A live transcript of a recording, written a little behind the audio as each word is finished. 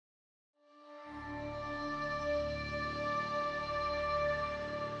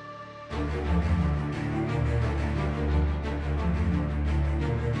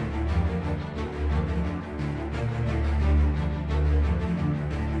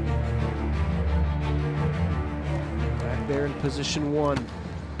Back there in position one.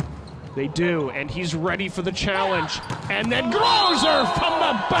 They do, and he's ready for the challenge. And then Grozer from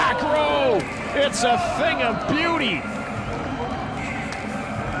the back row. It's a thing of beauty.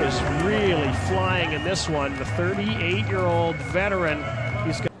 Is really flying in this one. The 38-year-old veteran.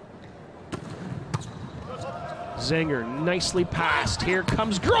 He's got Zinger nicely passed. Here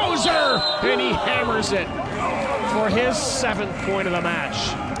comes Grozer, and he hammers it for his 7th point of the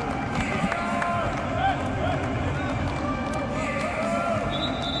match.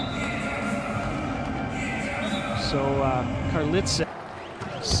 So Karlitsa,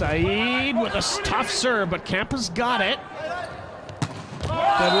 Saeed with a tough serve, but Kampa's got it.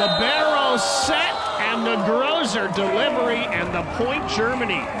 The libero set, and the Grozer delivery, and the point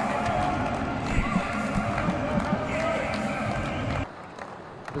Germany.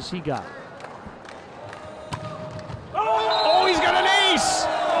 What has he got? Oh, he's got an ace!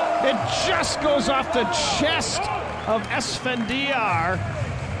 It just goes off the chest of Esfandiar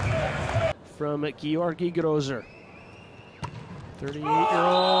from Georg Grozer.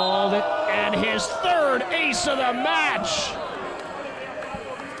 38-year-old, and his 3rd ace of the match.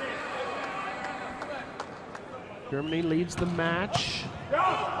 Germany leads the match.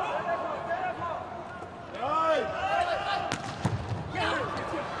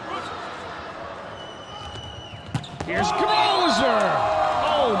 Here's Grozer!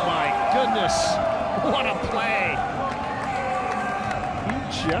 Oh my goodness, what a play.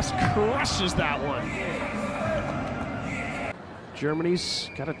 He just crushes that one. Germany's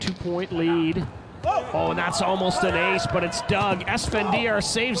got a 2-point lead. Oh, and that's almost an ace, but it's dug. Esfandiar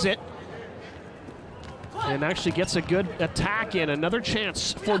saves it. And actually gets a good attack in. Another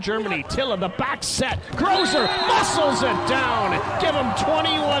chance for Germany. Tilla, the back set. Grozer muscles it down. Give him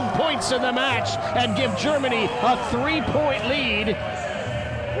 21 points in the match and give Germany a 3-point lead.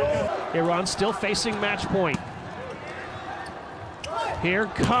 Iran still facing match point. Here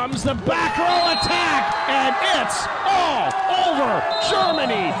comes the back row attack, and it's all over.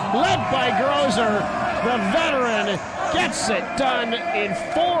 Germany, led by Grozer, the veteran, gets it done in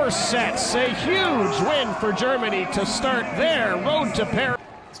 4 sets. A huge win for Germany to start their road to Paris.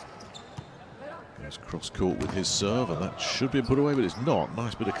 Goes cross court with his serve, and that should be put away, but it's not.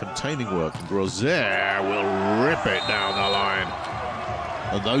 Nice bit of containing work. Grozer will rip it down the line,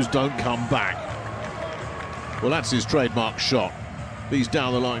 and those don't come back. Well, that's his trademark shot. These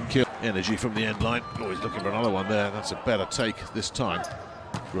down the line kill. Energy from the end line. Oh, he's looking for another one there. That's a better take this time.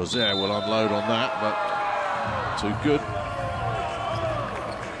 Grozer will unload on that, but too good.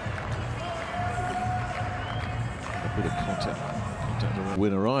 A bit of contact around.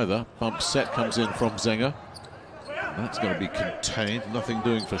 Winner either. Bump set comes in from Zinger. That's going to be contained. Nothing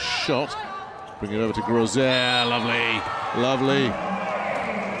doing for shot. Bring it over to Grozer. Lovely, lovely.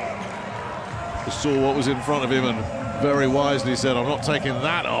 Just saw what was in front of him and very wisely said, I'm not taking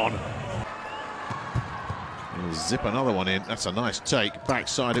that on. He'll zip another one in. That's a nice take.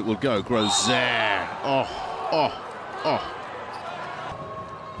 Backside it will go. Grozer. Oh, oh, oh.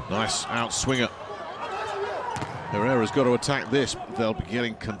 Nice outswinger. Herrera's got to attack this. They'll be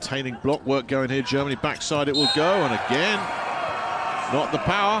getting containing block work going here. Germany backside it will go. And again, not the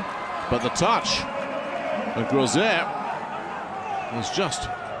power, but the touch. And Grozer has just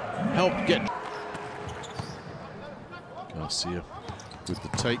helped get Garcia with the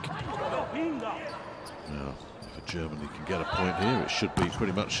take. Now, if Germany can get a point here, it should be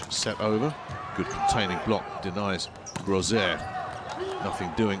pretty much set over. Good containing block denies Grozer. Nothing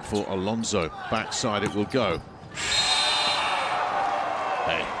doing for Alonso. Backside it will go.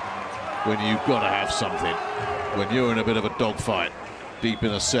 Hey, when you've got to have something, when you're in a bit of a dogfight deep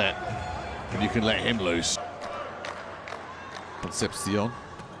in a set, and you can let him loose. Concepcion.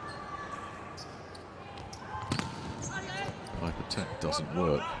 Pipe attack doesn't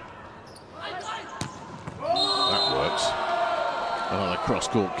work. That works. Another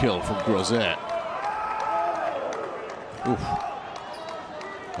cross-court kill from Grozer. Oof.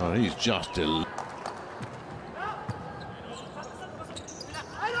 Oh, he's just beautiful.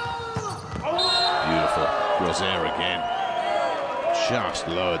 Grozer again. Just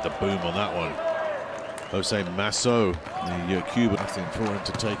lowered the boom on that one. Jose Masso, the Cuban, nothing for him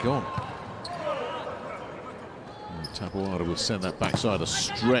to take on. Taboada will send that backside a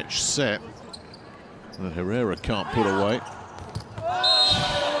stretch set that Herrera can't put away.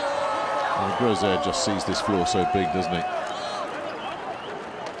 Well, Grozer just sees this floor so big, doesn't he?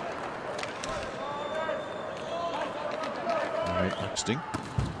 All right, next thing.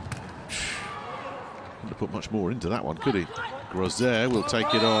 put much more into that one, could he? Grozer will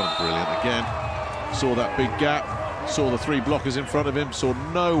take it on. Brilliant again. Saw that big gap, saw the three blockers in front of him, saw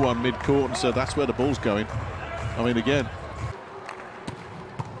no one mid-court and said that's where the ball's going. I mean, again.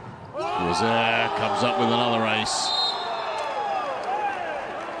 Grozer comes up with another ace.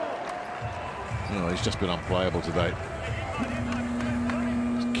 Oh, he's just been unplayable today.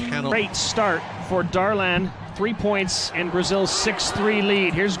 Great start for Darlan. 3 points in Brazil's 6-3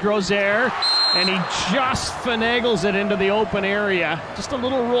 lead. Here's Grozer, and he just finagles it into the open area. Just a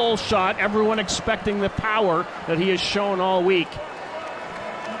little roll shot, everyone expecting the power that he has shown all week.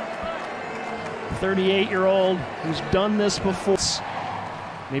 38-year-old who's done this before.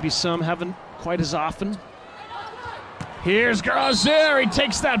 Maybe some haven't quite as often. Here's Grozer, he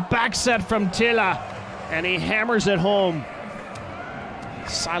takes that back set from Tilla, and he hammers it home.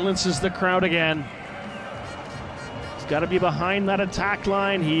 Silences the crowd again. He's got to be behind that attack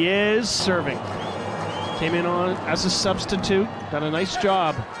line. He is serving. Came in on as a substitute, done a nice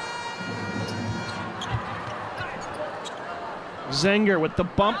job. Zenger with the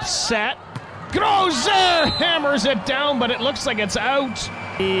bump set. Grozer hammers it down, but it looks like it's out.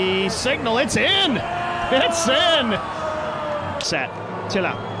 The signal, it's in! It's in! Set,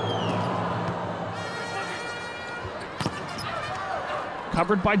 Tilla.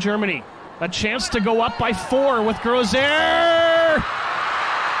 Covered by Germany. A chance to go up by 4 with Grozer.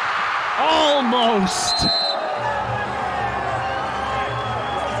 Almost.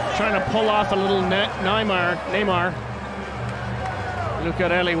 Trying to pull off a little Neymar.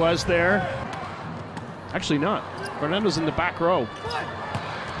 Lucarelli was there. Actually not. Fernando's in the back row.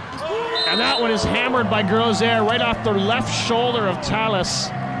 And that one is hammered by Grozer right off the left shoulder of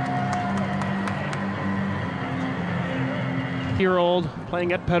Tallis. Year-old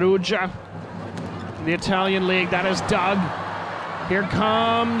playing at Perugia in the Italian league. That is Doug. Here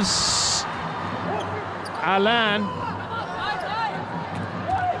comes Alan.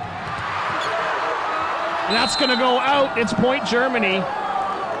 And that's going to go out. It's point Germany.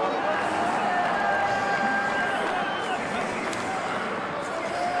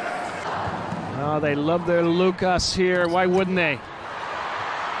 Oh, they love their Lucas here. Why wouldn't they?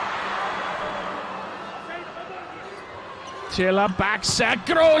 Tilla back set.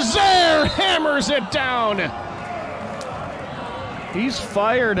 Grozer hammers it down. He's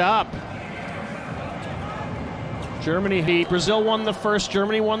fired up. Germany, Brazil won the first,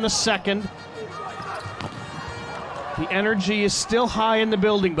 Germany won the second. The energy is still high in the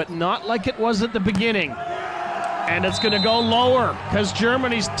building, but not like it was at the beginning. And it's going to go lower because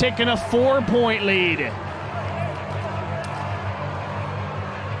Germany's taking a 4-point lead.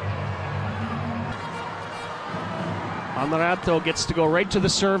 Amarato gets to go right to the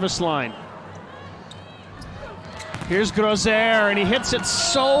service line. Here's Grozer, and he hits it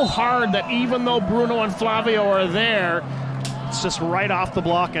so hard that even though Bruno and Flavio are there, it's just right off the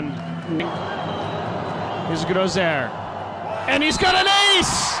block. And here's Grozer, and he's got an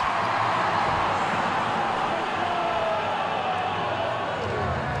ace!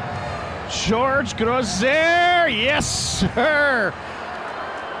 Georg Grozer, yes sir!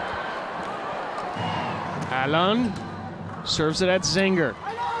 Alan serves it at Zenger.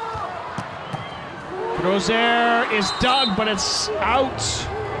 Grozer is dug, but it's out.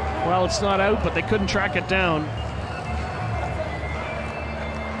 Well, it's not out, but they couldn't track it down.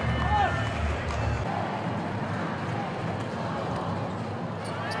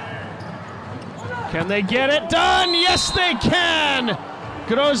 Can they get it done? Yes, they can!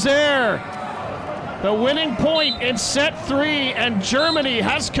 Grozer, the winning point in set 3, and Germany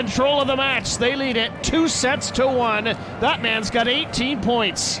has control of the match. They lead it 2-1. That man's got 18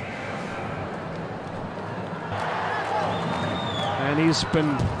 points. And he's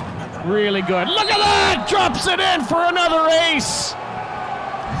been really good. Look at that! Drops it in for another ace!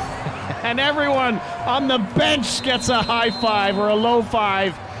 And everyone on the bench gets a high five or a low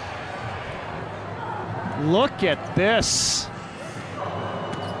five. Look at this.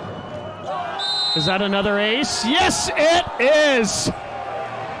 Is that another ace? Yes, it is!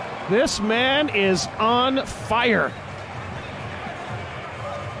 This man is on fire.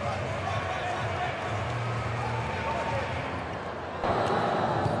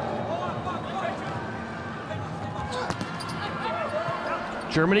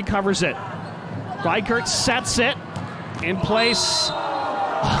 Germany covers it. Reichert sets it in place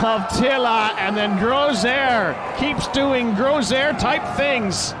of Tilla, and then Grozer keeps doing Grozer type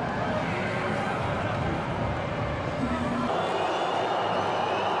things.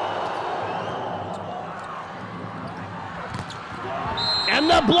 And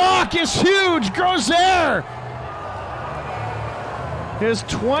the block is huge. Grozer His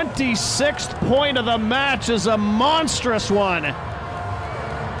 26th point of the match is a monstrous one.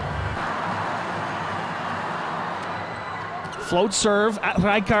 Float serve at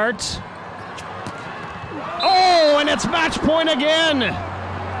Rijkaard. Oh, and it's match point again.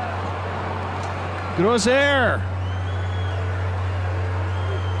 Grozer.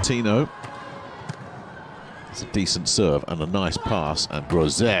 Tino. It's a decent serve and a nice pass, and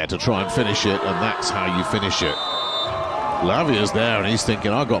Grozer to try and finish it, and that's how you finish it. Lavia's there and he's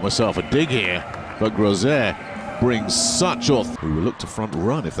thinking, I got myself a dig here, but Grozer brings such authority. Who will look to front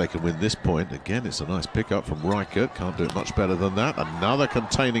run if they can win this point. Again, it's a nice pickup from Rijkaard, can't do it much better than that. Another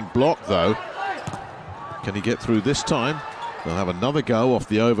containing block though. Can he get through this time? They'll have another go off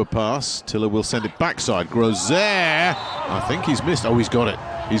the overpass. Tiller will send it backside. Grozer, I think he's missed. Oh, he's got it.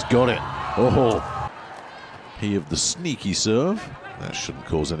 He's got it. Oh, he of the sneaky serve. That shouldn't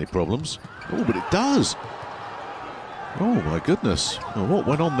cause any problems. Oh, but it does. Oh, my goodness. Oh, what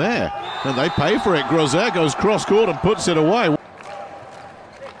went on there? And they pay for it. Grozer goes cross-court and puts it away.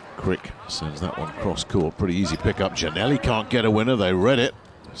 Crick sends that one cross-court. Pretty easy pickup. Giannelli can't get a winner. They read it.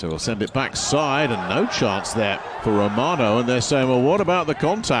 So we'll send it backside, and no chance there for Romano. And they're saying, well, what about the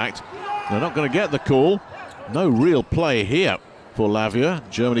contact? They're not going to get the call. No real play here for Lavia.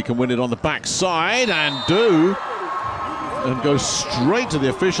 Germany can win it on the backside and do. And go straight to the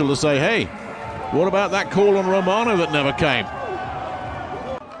official to say, hey, what about that call on Romano that never came?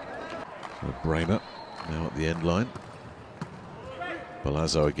 So Bremer now at the end line.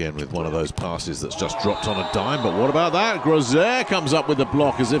 Palazzo again with one of those passes that's just dropped on a dime, but what about that? Grozer comes up with the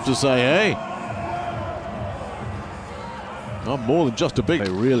block as if to say, hey, I'm more than just a big...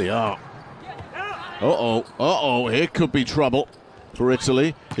 They really are. Uh-oh, here could be trouble for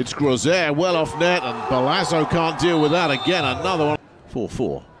Italy. It's Grozer well off net, and Palazzo can't deal with that again. Another one.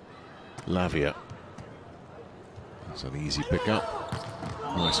 4-4. Lavia. That's an easy pickup.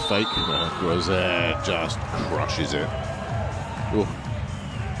 Nice fake. Grozer just crushes it. Ooh.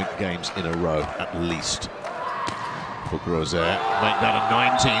 Games in a row, at least, for Grozer. Make that a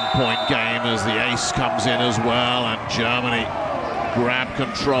 19-point game as the ace comes in as well, and Germany grab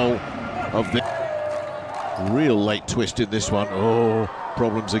control of the... Real late twist in this one. Oh,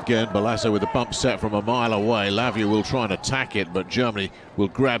 problems again. Balasso with a bump set from a mile away. Lavia will try and attack it, but Germany will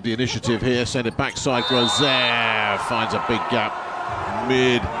grab the initiative here, send it backside. Grozer finds a big gap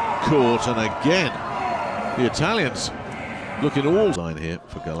mid-court, and again, the Italians looking all line here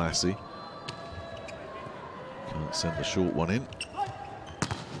for Galassi. Can't send the short one in.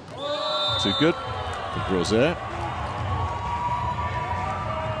 Too good for Grozer.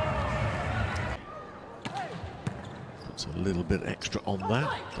 Puts a little bit extra on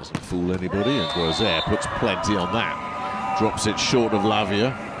that. Doesn't fool anybody, and Grozer puts plenty on that. Drops it short of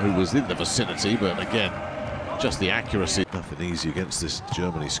Lavia, who was in the vicinity, but again, just the accuracy. Nothing easy against this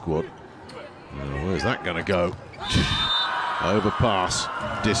Germany squad. Where's that going to go? Overpass,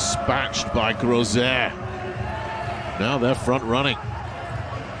 dispatched by Grozer. Now they're front running.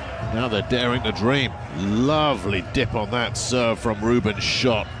 Now they're daring to dream. Lovely dip on that serve from Ruben's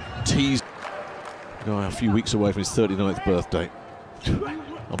shot. Teased. A few weeks away from his 39th birthday.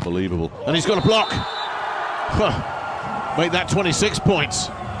 Unbelievable. And he's got a block. Make that 26 points.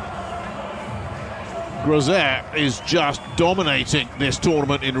 Grozer is just dominating this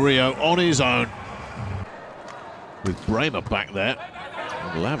tournament in Rio on his own. With Bremer back there.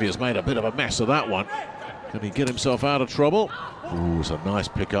 And Lavia's made a bit of a mess of that one. Can he get himself out of trouble? Ooh, it's a nice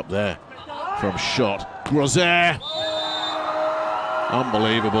pickup there from shot. Grozer!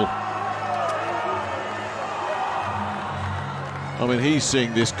 Unbelievable. I mean, he's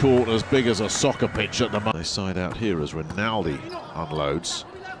seeing this court as big as a soccer pitch at the moment. They side out here as Rinaldi unloads.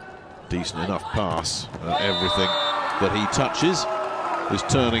 Decent enough pass. And everything that he touches is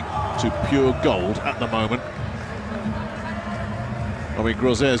turning to pure gold at the moment. I mean,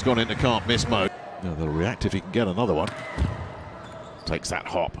 Grozer's gone into can't-miss mode. Now they'll react if he can get another one. Takes that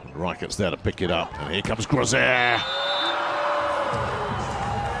hop, and Rijkaard's there to pick it up. And here comes Grozer.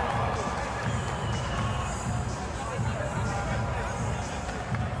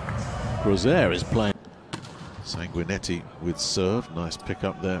 Grozer is playing. Sanguinetti with serve. Nice pick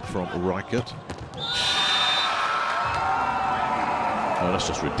up there from Rijkaard. Oh, that's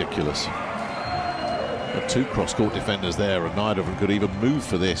just ridiculous. Got two cross-court defenders there, and neither of them could even move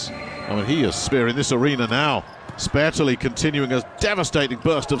for this. I mean, he is spearing this arena now. Spertoli continuing a devastating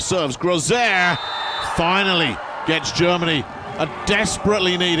burst of serves. Grozer finally gets Germany a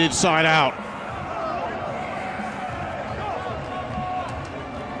desperately needed side out.